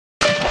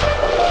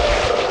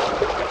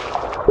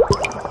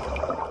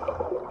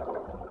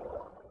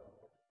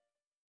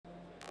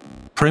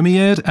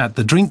premiered at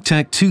the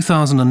DrinkTech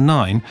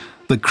 2009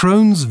 the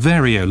Krones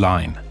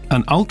Varioline,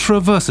 an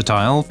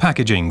ultra-versatile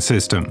packaging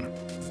system.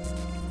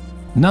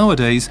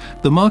 Nowadays,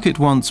 the market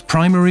wants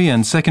primary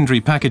and secondary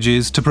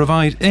packages to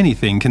provide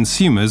anything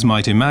consumers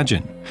might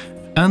imagine,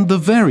 and the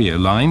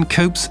Varioline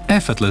copes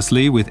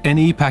effortlessly with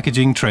any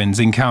packaging trends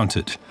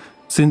encountered,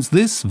 since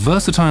this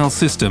versatile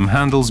system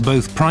handles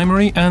both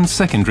primary and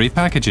secondary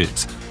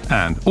packages,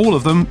 and all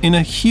of them in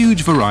a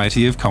huge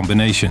variety of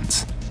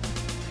combinations.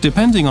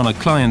 Depending on a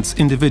client's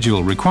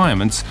individual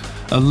requirements,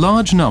 a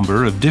large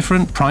number of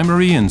different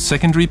primary and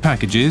secondary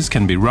packages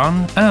can be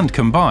run and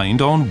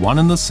combined on one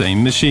and the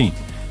same machine.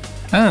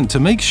 And to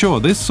make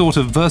sure this sort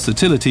of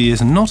versatility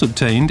is not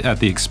obtained at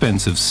the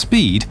expense of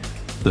speed,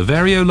 the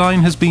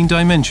Varioline has been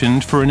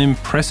dimensioned for an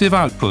impressive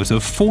output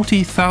of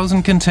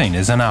 40,000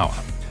 containers an hour.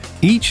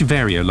 Each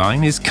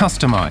Varioline is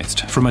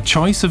customized from a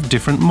choice of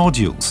different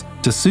modules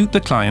to suit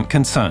the client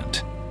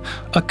concerned.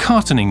 A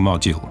cartoning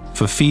module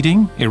for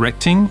feeding,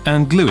 erecting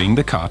and gluing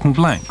the carton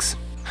blanks.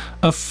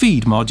 A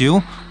feed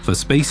module for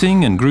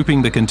spacing and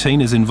grouping the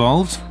containers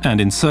involved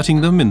and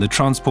inserting them in the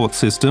transport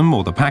system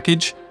or the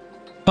package.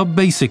 A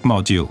basic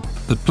module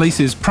that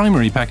places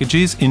primary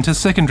packages into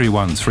secondary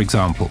ones, for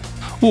example,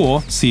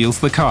 or seals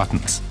the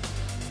cartons.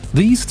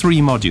 These three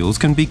modules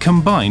can be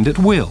combined at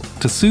will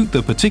to suit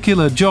the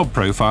particular job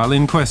profile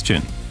in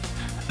question.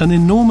 An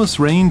enormous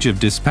range of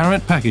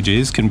disparate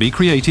packages can be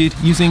created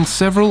using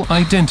several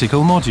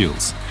identical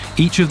modules,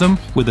 each of them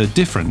with a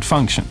different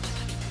function.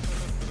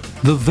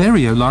 The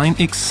Varioline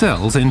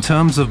excels in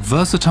terms of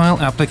versatile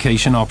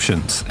application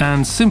options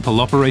and simple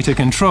operator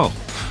control,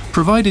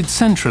 provided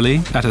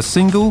centrally at a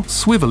single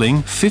swiveling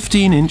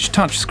 15-inch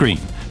touchscreen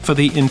for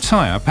the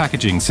entire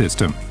packaging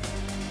system.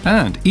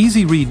 And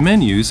easy-read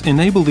menus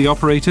enable the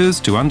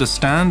operators to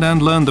understand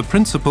and learn the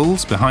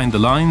principles behind the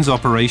line's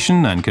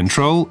operation and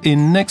control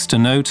in next to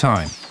no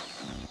time.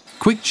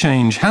 Quick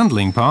change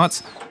handling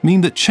parts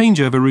mean that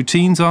changeover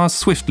routines are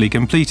swiftly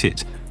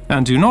completed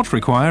and do not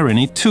require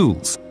any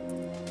tools.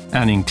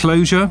 An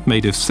enclosure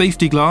made of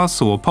safety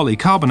glass or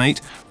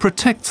polycarbonate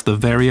protects the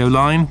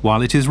Varioline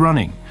while it is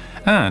running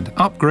and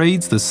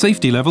upgrades the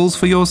safety levels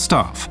for your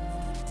staff.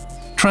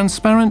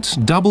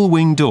 Transparent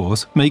double-wing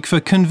doors make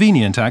for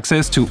convenient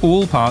access to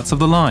all parts of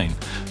the line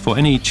for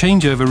any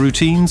changeover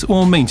routines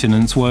or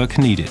maintenance work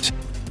needed.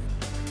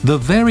 The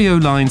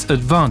Varioline's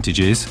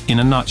advantages in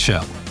a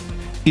nutshell.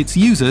 Its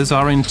users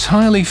are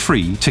entirely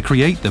free to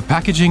create the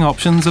packaging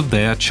options of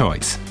their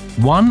choice.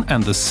 One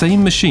and the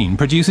same machine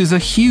produces a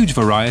huge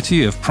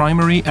variety of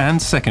primary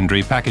and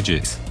secondary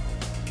packages.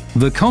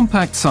 The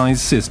compact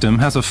size system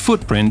has a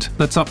footprint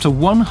that's up to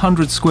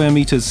 100 square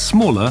meters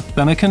smaller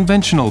than a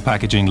conventional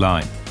packaging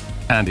line.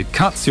 And it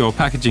cuts your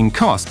packaging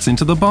costs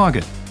into the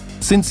bargain,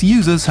 since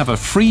users have a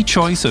free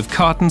choice of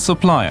carton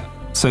supplier,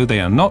 so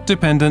they are not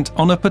dependent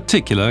on a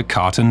particular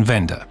carton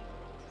vendor.